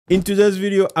In today's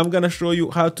video, I'm gonna show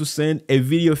you how to send a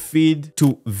video feed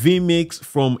to vMix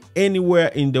from anywhere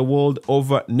in the world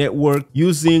over network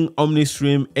using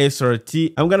OMNISTREAM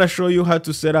SRT. I'm gonna show you how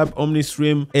to set up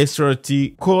OMNISTREAM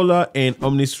SRT Caller and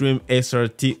OMNISTREAM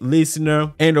SRT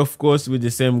Listener, and of course with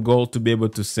the same goal to be able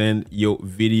to send your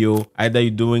video, either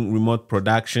you're doing remote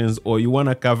productions or you want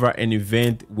to cover an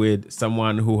event with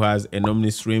someone who has an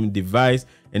OMNISTREAM device,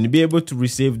 and be able to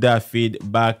receive that feed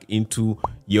back into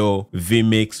your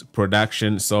vMix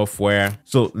production software.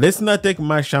 So let's not take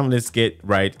much time, let's get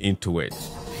right into it.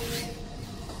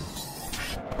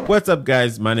 What's up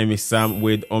guys, my name is Sam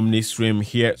with OMNISTREAM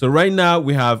here. So right now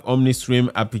we have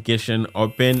OMNISTREAM application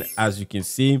open, as you can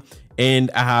see,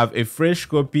 and I have a fresh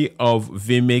copy of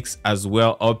vMix as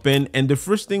well open. And the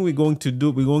first thing we're going to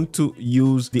do, we're going to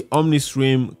use the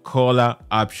OMNISTREAM Caller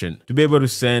option to be able to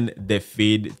send the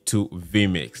feed to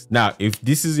vMix. Now, if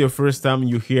this is your first time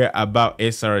you hear about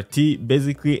SRT,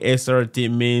 basically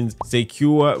SRT means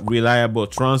secure, reliable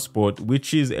transport,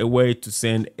 which is a way to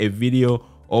send a video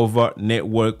over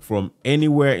network from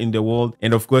anywhere in the world.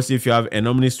 And of course, if you have an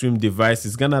OMNISTREAM device,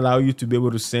 it's gonna allow you to be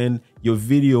able to send your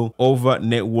video over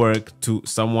network to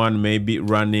someone maybe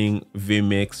running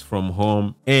vMix from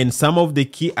home. And some of the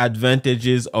key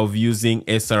advantages of using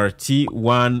SRT: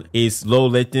 one is low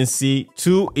latency,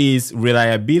 two is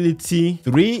reliability,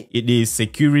 three, it is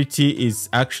security, it's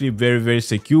actually very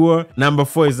secure. Number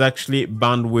four is actually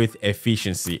bandwidth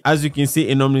efficiency. As you can see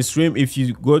in OMNISTREAM, if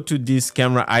you go to this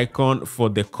camera icon for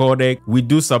the codec, we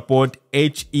do support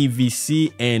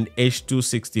HEVC and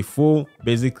H.264.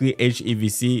 Basically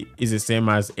HEVC is the same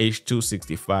as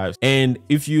H.265, and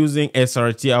if you're using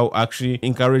SRT, I'll actually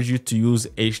encourage you to use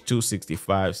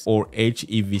H.265 or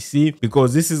HEVC,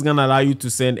 because this is gonna allow you to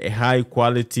send a high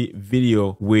quality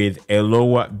video with a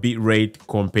lower bitrate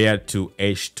compared to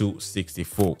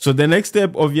H.264. So the next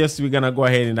step, obviously, we're gonna go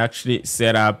ahead and actually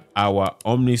set up our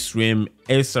OMNISTREAM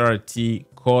SRT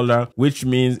Caller, which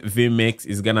means vMix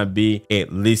is gonna be a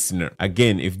listener.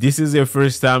 Again, if this is your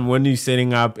first time when you're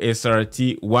setting up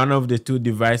SRT, one of the two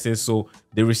devices, so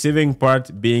the receiving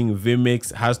part being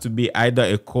vMix, has to be either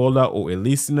a caller or a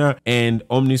listener, and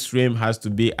OMNISTREAM has to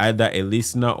be either a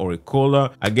listener or a caller.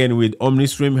 Again, with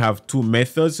OMNISTREAM, you have two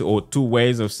methods or two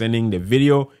ways of sending the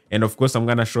video, and of course I'm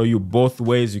gonna show you both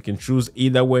ways. You can choose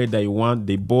either way that you want,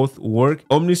 they both work.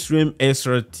 OMNISTREAM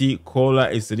SRT Caller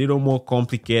is a little more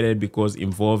complicated because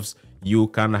it involves you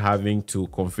kind of having to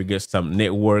configure some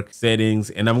network settings,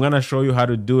 and I'm gonna show you how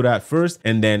to do that first,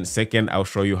 and then second I'll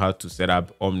show you how to set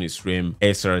up OMNISTREAM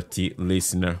SRT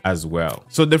Listener as well.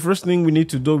 So the first thing we need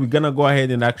to do, we're gonna go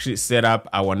ahead and actually set up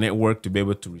our network to be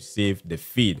able to receive the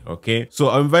feed. Okay, so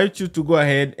I invite you to go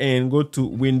ahead and go to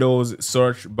Windows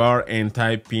search bar and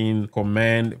type in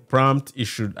command prompt. It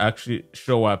should actually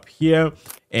show up here.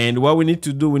 And what we need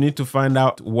to do, we need to find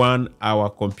out, one, our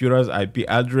computer's IP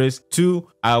address, two,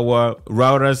 our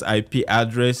router's IP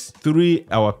address, three,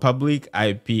 our public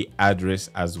IP address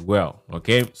as well.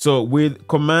 Okay, so with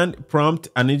command prompt,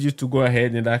 I need you to go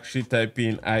ahead and actually type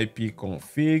in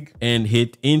ipconfig and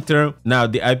hit enter. Now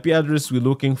the IP address we're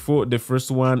looking for, the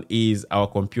first one is our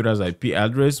computer's IP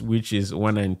address, which is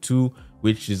 192,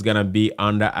 which is gonna be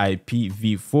under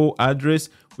IPv4 address,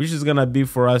 which is gonna be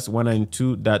for us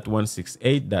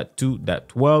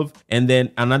 192.168.2.12, and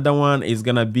then another one is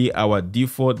gonna be our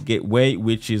default gateway,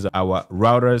 which is our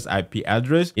router's IP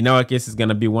address. In our case, it's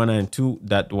gonna be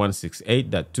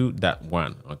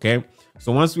 192.168.2.1. okay,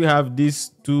 so once we have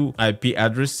these two IP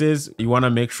addresses, you want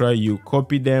to make sure you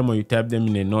copy them or you type them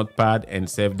in a notepad and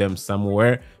save them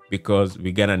somewhere, because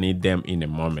we're gonna need them in a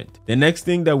moment. The next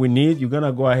thing that we need, you're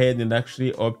gonna go ahead and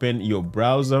actually open your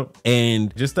browser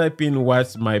and just type in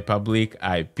what's my public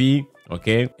IP.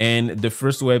 Okay, and the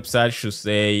first website should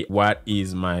say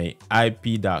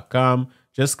whatismyip.com.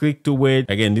 Just click to it.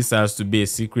 Again, this has to be a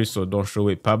secret, so don't show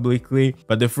it publicly.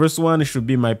 But the first one, it should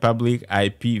be my public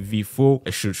IPv4.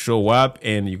 It should show up,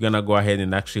 and you're gonna go ahead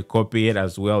and actually copy it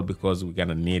as well, because we're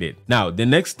gonna need it. Now, the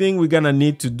next thing we're gonna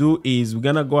need to do is we're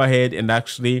gonna go ahead and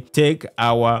actually take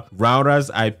our router's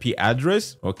IP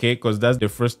address, okay, because that's the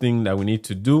first thing that we need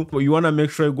to do. But you wanna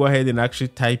make sure you go ahead and actually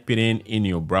type it in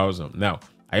your browser. Now,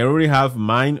 I already have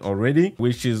mine already,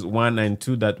 which is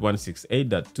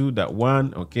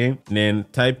 192.168.2.1. okay, and then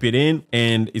type it in,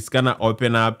 and it's gonna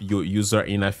open up your user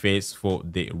interface for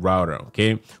the router.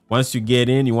 Okay, once you get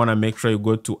in, you want to make sure you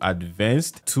go to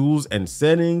advanced tools and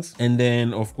settings, and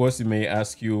then of course it may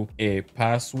ask you a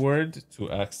password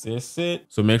to access it,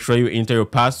 so make sure you enter your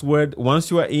password. Once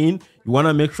you are in, you want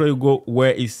to make sure you go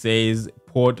where it says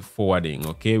port forwarding.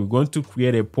 Okay, we're going to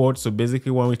create a port. So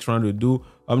basically what we're trying to do,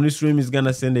 OmniStream is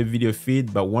gonna send a video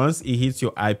feed, but once it hits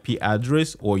your IP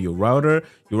address or your router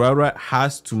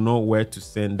has to know where to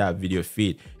send that video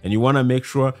feed. And you wanna make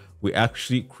sure we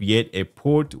actually create a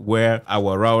port where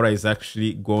our router is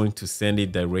actually going to send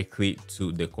it directly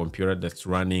to the computer that's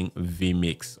running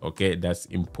vMix. Okay, that's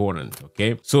important.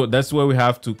 Okay, so that's where we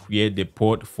have to create the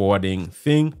port forwarding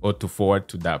thing, or to forward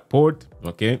to that port.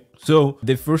 Okay, so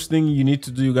the first thing you need to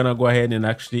do, you're gonna go ahead and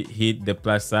actually hit the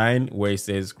plus sign where it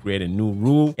says create a new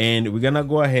rule, and we're gonna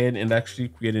go ahead and actually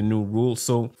create a new rule.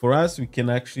 So for us, we can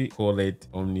actually call it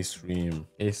OMNISTREAM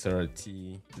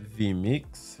SRT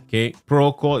vMix. Okay,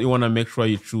 protocol, you want to make sure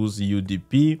you choose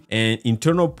UDP, and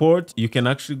internal port, you can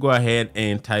actually go ahead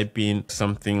and type in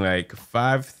something like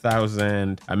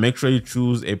 5000, and make sure you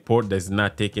choose a port that's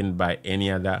not taken by any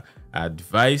other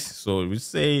device. So we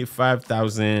say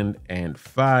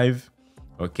 5005.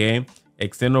 Okay,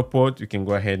 external port, you can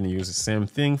go ahead and use the same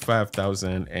thing,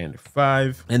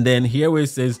 5005. And then here where it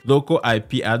says local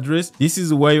IP address, this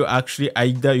is where you actually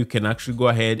you can actually go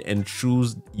ahead and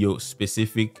choose your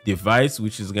specific device,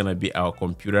 which is gonna be our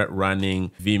computer running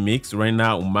vMix. Right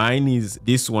now mine is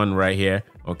this one right here.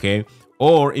 Okay,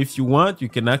 or if you want, you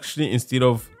can actually, instead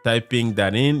of typing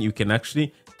that in, you can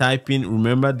actually type in,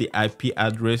 remember the IP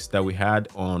address that we had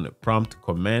on prompt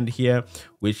command here,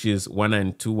 which is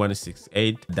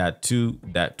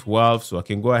 192.168.2.12. So I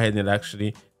can go ahead and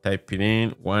actually type it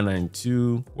in,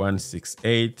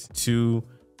 192.168.2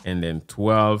 and then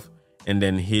 12, and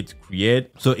then hit create.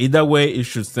 So either way, it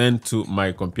should send to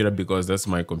my computer because that's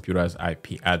my computer's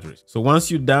IP address. So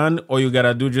once you're done, all you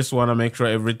gotta do, just wanna make sure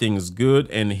everything is good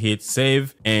and hit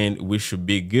save, and we should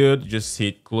be good. Just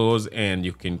hit close and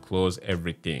you can close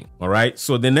everything. All right,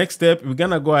 so the next step, we're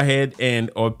gonna go ahead and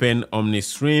open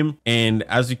OmniStream. And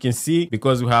as you can see,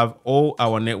 because we have all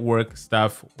our network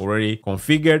stuff already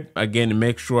configured, again,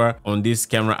 make sure on this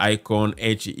camera icon,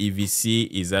 HEVC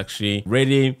is actually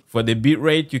ready. For the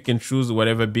bitrate, you can choose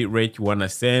whatever bitrate you want to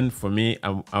send. For me, I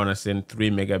want to send 3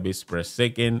 megabits per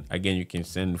second. Again, you can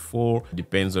send 4,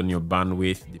 depends on your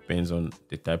bandwidth, depends on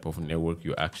the type of network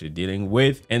you're actually dealing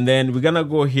with. And then we're gonna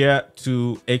go here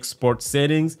to export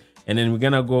settings, and then we're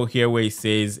gonna go here where it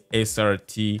says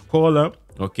SRT Caller.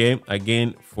 Okay,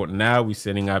 again, for now we're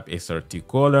setting up SRT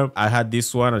Caller. I had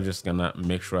this one, I'm just gonna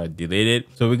make sure I delete it.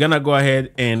 So we're gonna go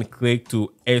ahead and click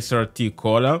to SRT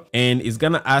Caller, and it's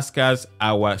gonna ask us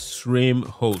our stream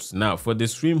host. Now for the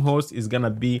stream host, is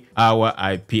gonna be our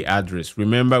IP address.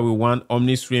 Remember, we want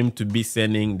OmniStream to be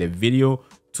sending the video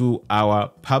to our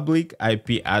public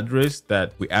IP address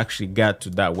that we actually got to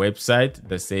that website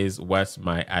that says what's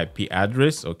my IP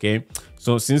address. Okay,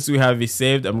 so since we have it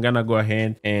saved, I'm gonna go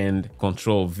ahead and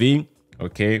Control V.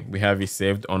 Okay, we have it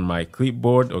saved on my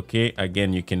clipboard. Okay,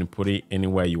 again, you can put it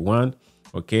anywhere you want.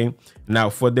 Okay, now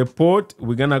for the port,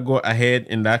 we're gonna go ahead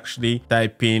and actually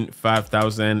type in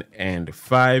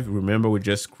 5005. Remember, we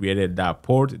just created that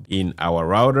port in our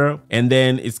router, and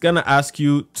then it's gonna ask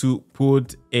you to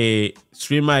put a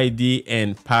stream ID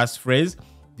and passphrase.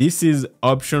 This is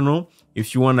optional.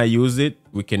 If you want to use it,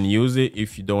 we can use it.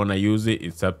 If you don't want to use it,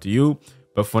 it's up to you.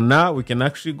 But for now, we can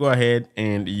actually go ahead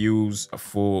and use,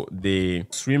 for the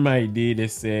stream ID,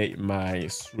 let's say my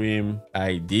stream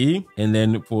ID. And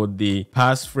then for the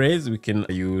passphrase, we can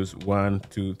use 1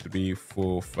 2 3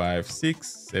 4 5 6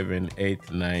 7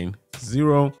 8 9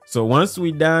 0. So once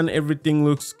we're done, everything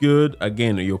looks good.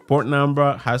 Again, your port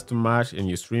number has to match and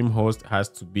your stream host has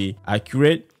to be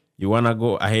accurate. You want to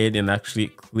go ahead and actually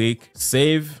click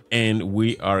save, and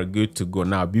we are good to go.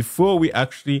 Now, before we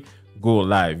actually go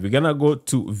live, we're gonna go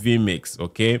to vMix,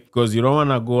 okay, because you don't want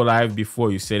to go live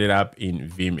before you set it up in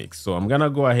vMix. So I'm gonna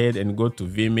go ahead and go to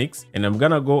vMix, and I'm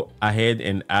gonna go ahead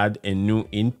and add a new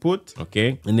input.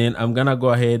 Okay, and then I'm gonna go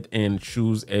ahead and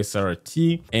choose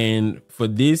SRT, and for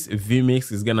this,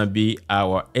 vMix is gonna be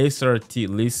our SRT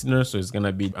listener. So it's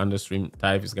gonna be understream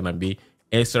type, is gonna be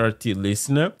SRT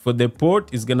listener. For the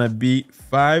port, is gonna be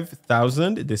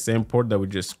 5000, the same port that we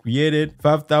just created,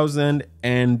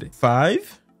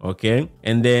 5005. Okay,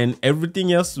 and then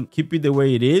everything else, keep it the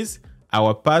way it is.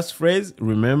 Our passphrase,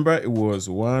 remember, it was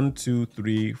 1 2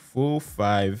 3 4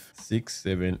 5 6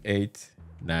 7 8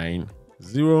 9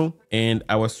 0, and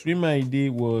our stream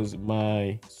ID was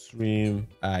my stream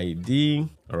ID.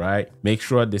 All right, make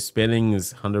sure the spelling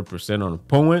is 100% on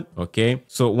point. Okay,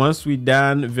 so once we're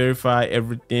done, verify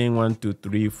everything. 1 2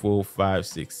 3 4 5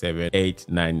 6 7 8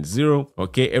 9 0.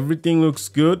 Okay, everything looks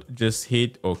good. Just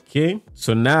hit OK.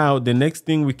 So now the next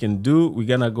thing we can do, we're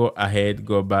gonna go ahead,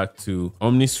 go back to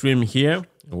OmniStream here.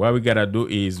 And what we gotta do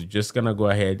is we're just gonna go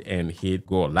ahead and hit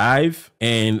go live.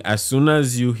 And as soon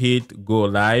as you hit go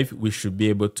live, we should be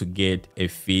able to get a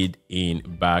feed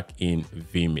back in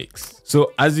vMix.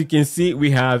 So as you can see,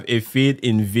 we have a feed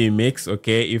in vMix.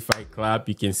 Okay, if I clap,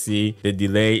 you can see the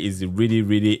delay is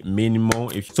really minimal.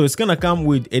 So it's gonna come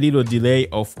with a little delay,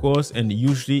 of course, and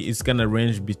usually it's gonna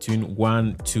range between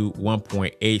 1 to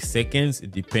 1.8 seconds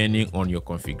depending on your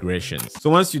configurations. So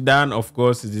once you're done, of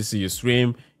course, this is your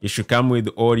stream. It should come with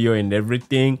audio and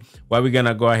everything. While we're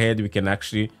gonna go ahead, we can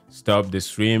actually stop the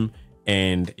stream,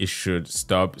 and it should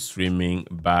stop streaming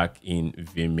back in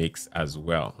vMix as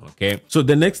well. Okay, so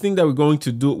the next thing that we're going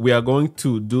to do, we are going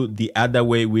to do the other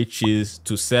way, which is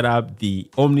to set up the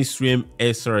OMNISTREAM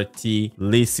SRT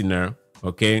listener.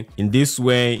 Okay, in this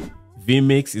way,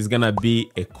 vMix is gonna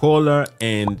be a caller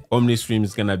and OMNISTREAM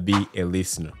is gonna be a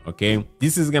listener. Okay,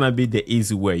 this is gonna be the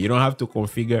easy way. You don't have to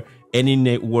configure any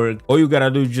network. All you gotta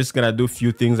do is just gotta do a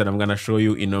few things that I'm gonna show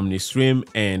you in OMNISTREAM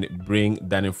and bring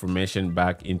that information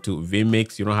back into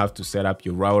vMix. You don't have to set up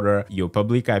your router, your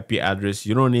public IP address.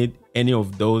 You don't need any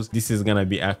of those. This is gonna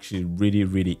be actually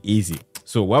really easy.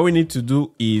 So what we need to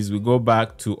do is we go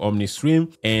back to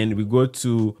OMNISTREAM and we go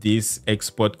to this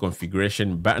export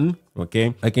configuration button.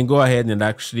 Okay, I can go ahead and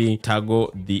actually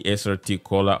toggle the SRT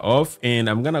caller off, and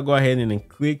I'm gonna go ahead and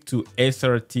click to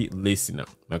SRT listener.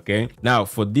 Okay, now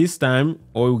for this time,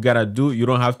 all you gotta do, you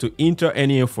don't have to enter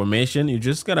any information. You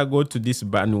just gotta go to this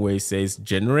button where it says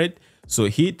generate. So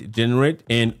hit generate,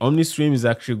 and OMNISTREAM is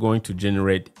actually going to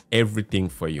generate everything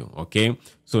for you. Okay,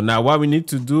 so now what we need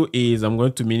to do is I'm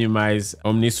going to minimize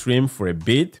OMNISTREAM for a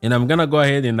bit, and I'm gonna go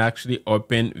ahead and actually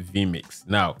open vMix.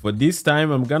 Now for this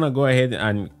time, I'm gonna go ahead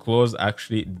and close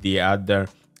actually the other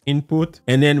input,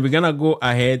 and then we're gonna go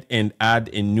ahead and add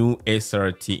a new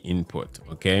SRT input.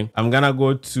 Okay, I'm gonna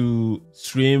go to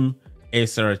stream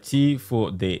SRT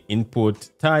for the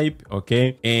input type.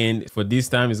 Okay, and for this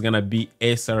time it's gonna be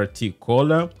SRT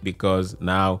caller, because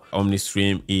now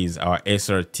OMNISTREAM is our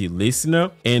SRT listener.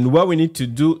 And what we need to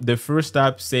do, the first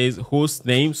tab says host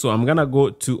name, so I'm gonna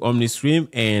go to OMNISTREAM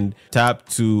and tap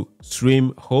to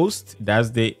stream host.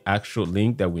 That's the actual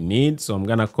link that we need. So I'm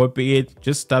gonna copy it,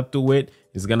 just tap to it.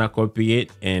 It's gonna copy it,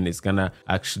 and it's gonna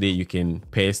actually, you can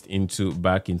paste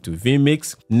back into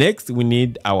vMix. Next, we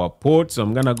need our port. So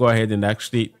I'm gonna go ahead and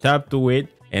actually tap to it,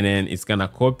 and then it's gonna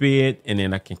copy it, and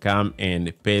then I can come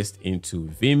and paste into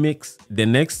vMix. The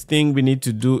next thing we need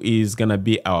to do is gonna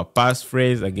be our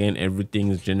passphrase. Again, everything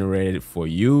is generated for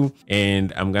you,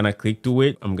 and I'm gonna click to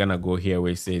it. I'm gonna go here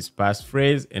where it says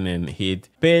passphrase and then hit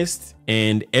paste,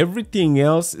 and everything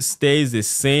else stays the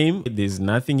same. There's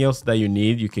nothing else that you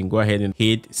need. You can go ahead and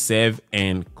hit save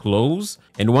and close.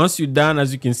 And once you're done,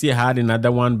 as you can see, I had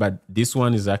another one, but this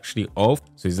one is actually off,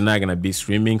 so it's not gonna be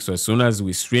streaming. So as soon as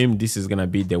we stream, this is gonna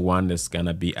be the one that's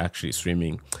gonna be actually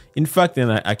streaming. In fact, then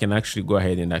I can actually go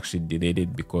ahead and actually delete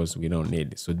it because we don't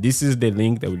need it. So this is the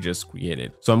link that we just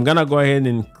created. So I'm gonna go ahead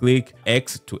and click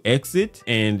X to exit,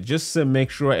 and just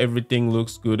make sure everything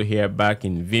looks good here back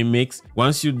in vMix.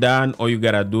 Once you're done, all you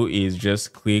gotta do is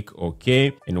just click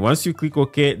OK. And once you click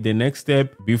OK, the next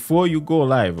step, before you go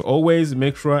live, always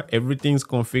make sure everything's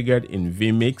configured in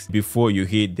vMix before you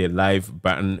hit the live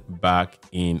button back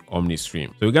in OMNISTREAM.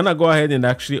 So we're gonna go ahead and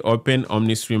actually open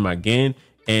OMNISTREAM again,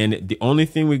 and the only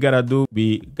thing we gotta do,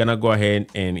 we gonna go ahead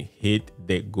and hit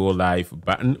the go live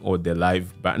button or the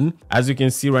live button. As you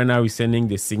can see right now, we're sending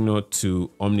the signal to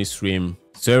OMNISTREAM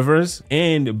servers,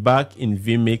 and back in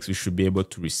vMix we should be able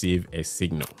to receive a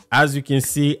signal. As you can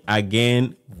see,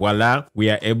 again, voila, we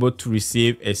are able to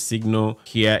receive a signal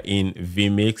here in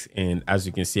vMix, and as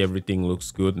you can see, everything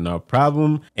looks good, no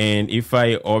problem. And if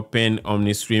I open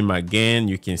OMNISTREAM again,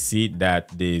 you can see that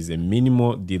there is a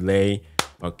minimal delay.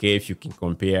 Okay, if you can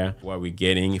compare what we're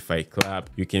getting, if I clap,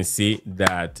 you can see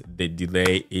that the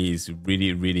delay is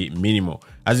really minimal.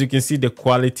 As you can see, the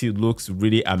quality looks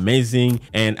really amazing.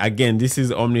 And again, this is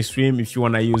OMNISTREAM. If you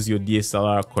want to use your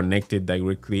DSLR connected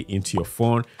directly into your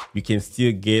phone, you can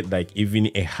still get like even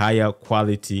a higher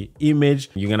quality image.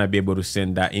 You're gonna be able to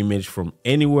send that image from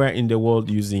anywhere in the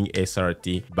world using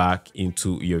SRT back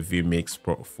into your vMix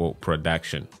for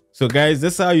production. So guys,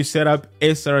 that's how you set up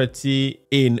SRT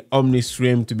in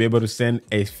OMNISTREAM to be able to send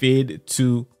a feed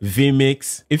to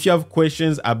vMix. If you have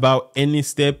questions about any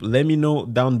step, let me know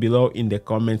down below in the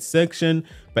comment section.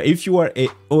 But if you are an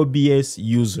OBS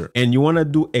user and you want to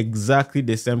do exactly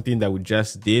the same thing that we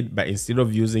just did, but instead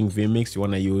of using vMix, you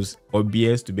want to use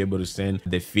OBS to be able to send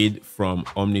the feed from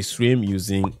OMNISTREAM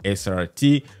using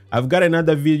SRT, I've got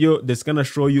another video that's going to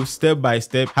show you step by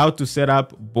step how to set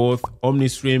up both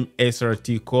OMNISTREAM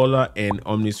SRT Caller and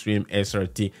OMNISTREAM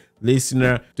SRT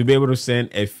Listener to be able to send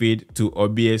a feed to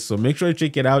OBS. So make sure you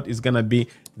check it out. It's gonna be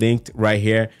linked right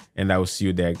here, and I will see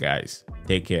you there, guys.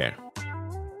 Take care.